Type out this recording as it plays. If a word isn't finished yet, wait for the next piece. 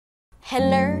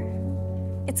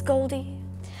Hello, it's Goldie.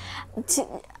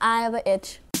 I have an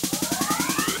itch.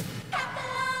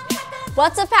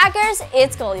 What's up, hackers?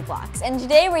 It's GoldieBlox, and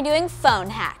today we're doing phone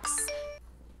hacks.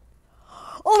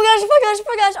 Oh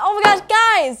my gosh,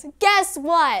 guys, guess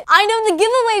what? I know the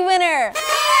giveaway winner.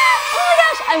 Oh my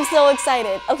gosh, I'm so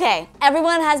excited. Okay,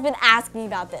 everyone has been asking me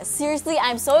about this. Seriously,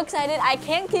 I'm so excited. I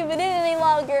can't keep it in any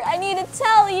longer. I need to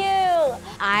tell you.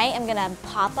 I am gonna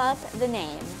pop up the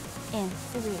name in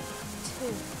 3, 2,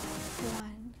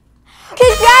 1.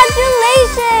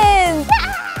 Congratulations!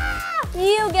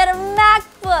 You get a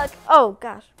MacBook. Oh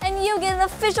gosh. And you get an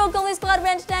official Goldie Squad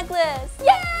wrench necklace.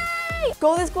 Yay!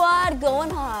 Goldie Squad going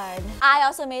hard. I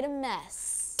also made a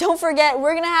mess. Don't forget,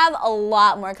 we're gonna have a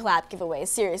lot more collab giveaways.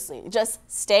 Seriously, just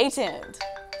stay tuned.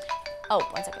 Oh,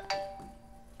 1 second.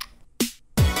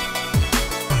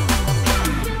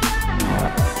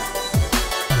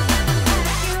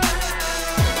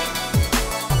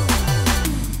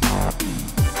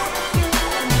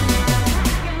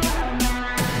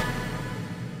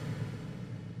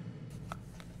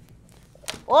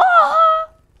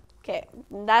 Okay,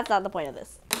 that's not the point of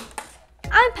this.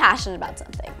 I'm passionate about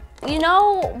something. You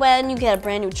know when you get a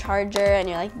brand new charger and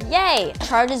you're like, yay,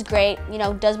 charge is great, you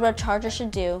know, does what a charger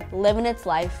should do, living its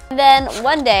life. And then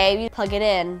one day you plug it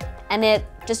in and it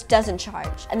just doesn't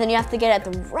charge. And then you have to get it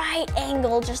at the right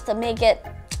angle just to make it,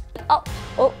 oh,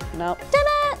 no.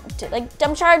 Like,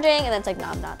 I'm charging, and then it's like, no,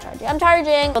 I'm not charging. I'm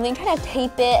charging. And then you try to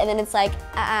tape it, and then it's like,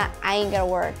 I ain't gonna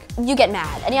work. You get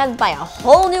mad, and you have to buy a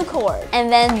whole new cord.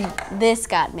 And then this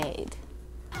got made.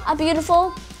 A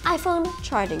beautiful iPhone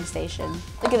charging station.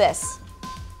 Look at this.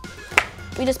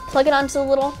 We just plug it onto the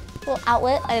little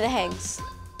outlet, and it hangs.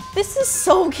 This is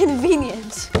so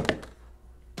convenient.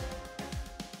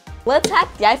 Let's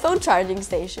hack the iPhone charging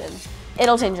station.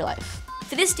 It'll change your life.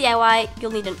 For this DIY,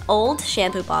 you'll need an old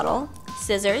shampoo bottle,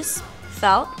 scissors,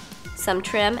 felt, some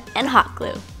trim, and hot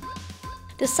glue.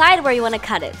 Decide where you want to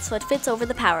cut it so it fits over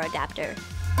the power adapter.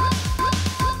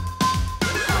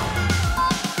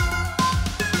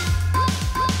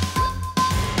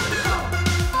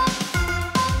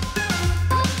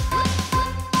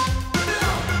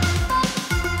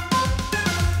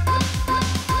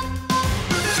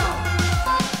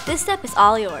 This step is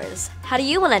all yours. How do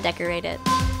you want to decorate it?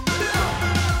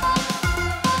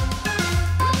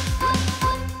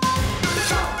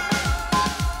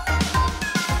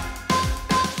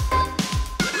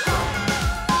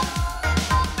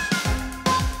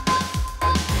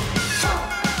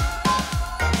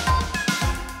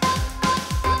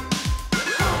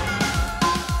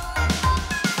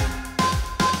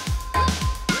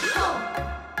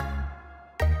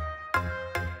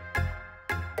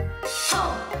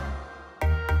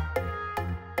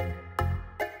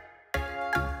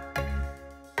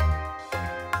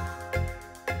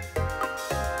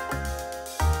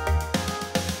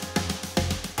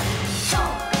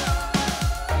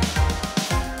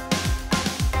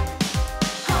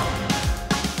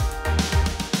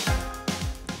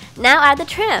 Now add the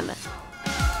trim.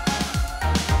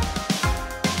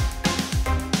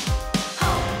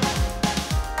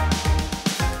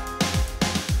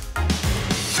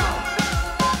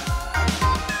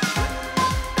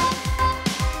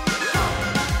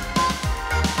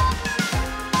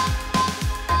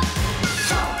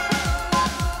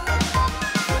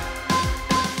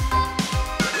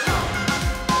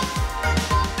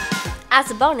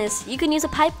 As a bonus, you can use a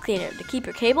pipe cleaner to keep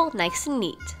your cable nice and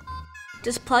neat.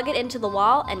 Just plug it into the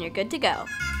wall and you're good to go.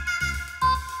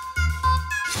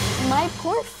 My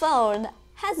poor phone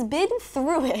has been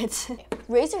through it.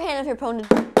 Raise your hand if you're prone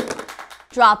to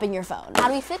dropping your phone. How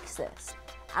do we fix this?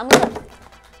 I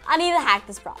need to hack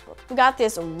this problem. We got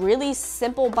this really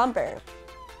simple bumper.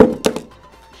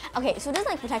 Okay, so it doesn't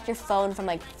like protect your phone from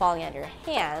like falling out of your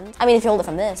hand. I mean, if you hold it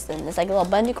from this, then it's like a little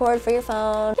bungee cord for your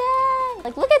phone. Yay!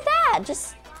 Like, look at that,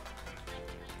 just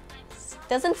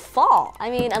doesn't fall. I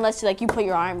mean, unless you put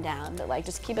your arm down, but like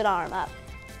just keep it arm up.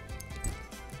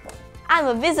 I'm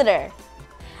a visitor.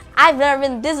 I've never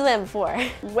been to Disneyland before.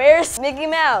 Where's Mickey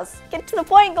Mouse? Get to the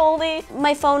point, Goldie.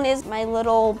 My phone is my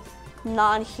little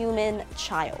non-human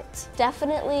child.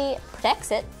 Definitely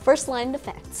protects it. First line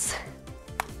defense.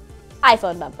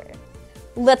 iPhone bumper.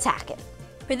 Let's hack it.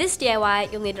 For this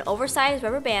DIY, you'll need an oversized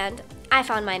rubber band. I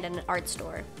found mine at an art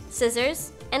store.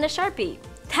 Scissors, and a Sharpie.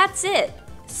 That's it.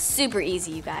 Super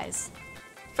easy, you guys.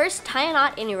 First, tie a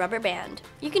knot in your rubber band.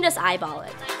 You can just eyeball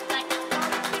it.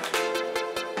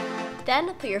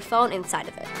 Then, put your phone inside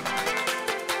of it.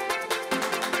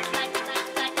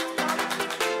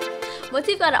 Once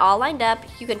you've got it all lined up,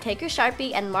 you can take your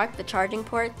Sharpie and mark the charging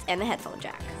ports and the headphone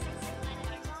jack.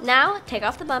 Now, take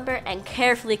off the bumper and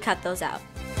carefully cut those out.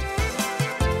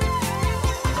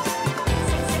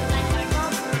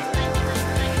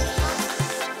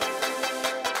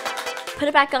 Put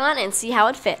it back on and see how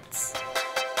it fits.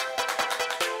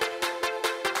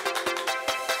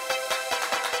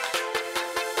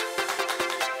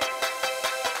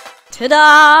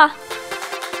 Ta-da!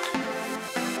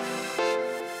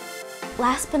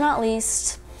 Last but not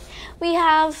least, we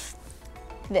have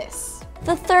this.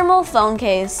 The thermal phone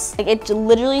case. Like, it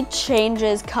literally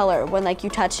changes color when you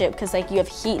touch it because you have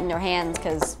heat in your hands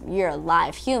because you're a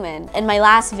live human. In my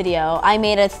last video, I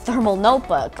made a thermal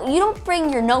notebook. You don't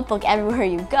bring your notebook everywhere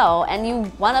you go, and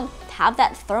you want to have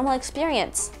that thermal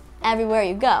experience everywhere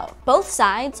you go. Both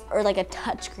sides are like a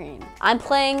touchscreen. I'm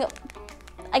playing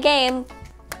a game,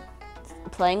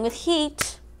 playing with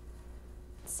heat,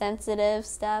 sensitive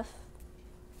stuff.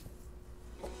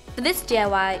 For this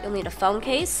DIY, you'll need a phone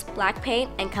case, black paint,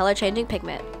 and color-changing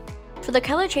pigment. For the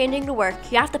color changing to work,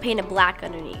 you have to paint it black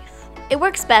underneath. It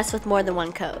works best with more than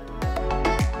one coat.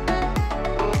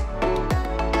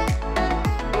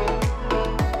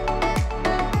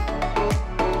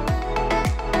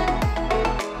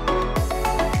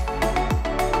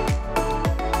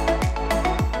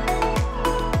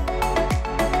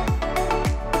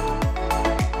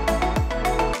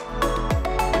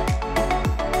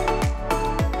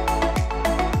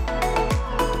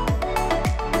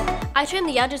 I trim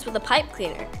the edges with a pipe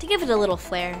cleaner to give it a little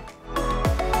flair.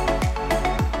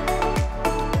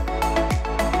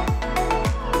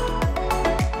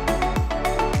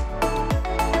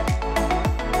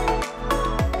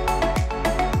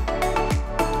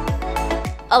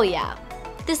 Oh yeah,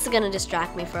 this is gonna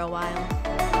distract me for a while.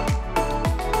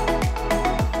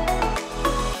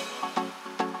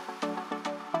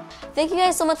 Thank you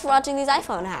guys so much for watching these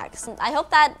iPhone hacks. I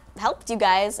hope that helped you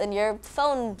guys in your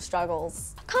phone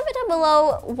struggles. Comment down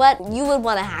below what you would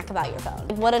want to hack about your phone.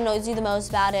 What annoys you the most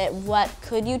about it? What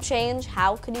could you change?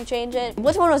 How could you change it?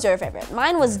 Which one was your favorite?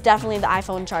 Mine was definitely the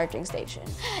iPhone charging station.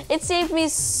 It saved me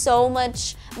so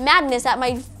much madness at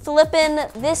my flippin'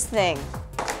 this thing,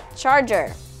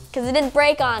 charger, because it didn't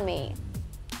break on me.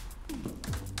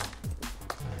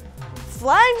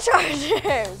 Flying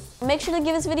chargers! Make sure to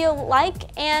give this video a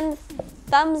like and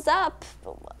thumbs up.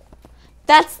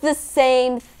 That's the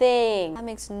same thing. That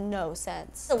makes no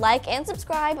sense. Like and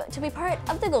subscribe to be part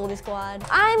of the Goldie Squad.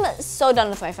 I'm so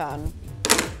done with my phone.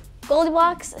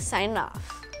 GoldieBlox signing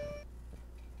off.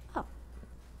 Oh.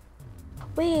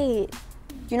 Wait,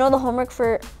 you know the homework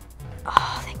for,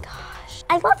 oh, thank gosh.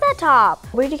 I love that top.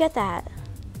 Where'd you get that?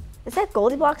 Is that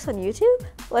GoldieBlox on YouTube?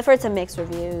 Well, I've heard some mixed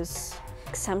reviews.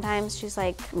 Sometimes she's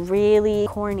really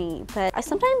corny, but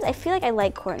sometimes I feel like I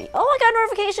like corny. Oh, I got a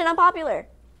notification, I'm popular.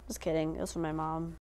 Just kidding, it was from my mom.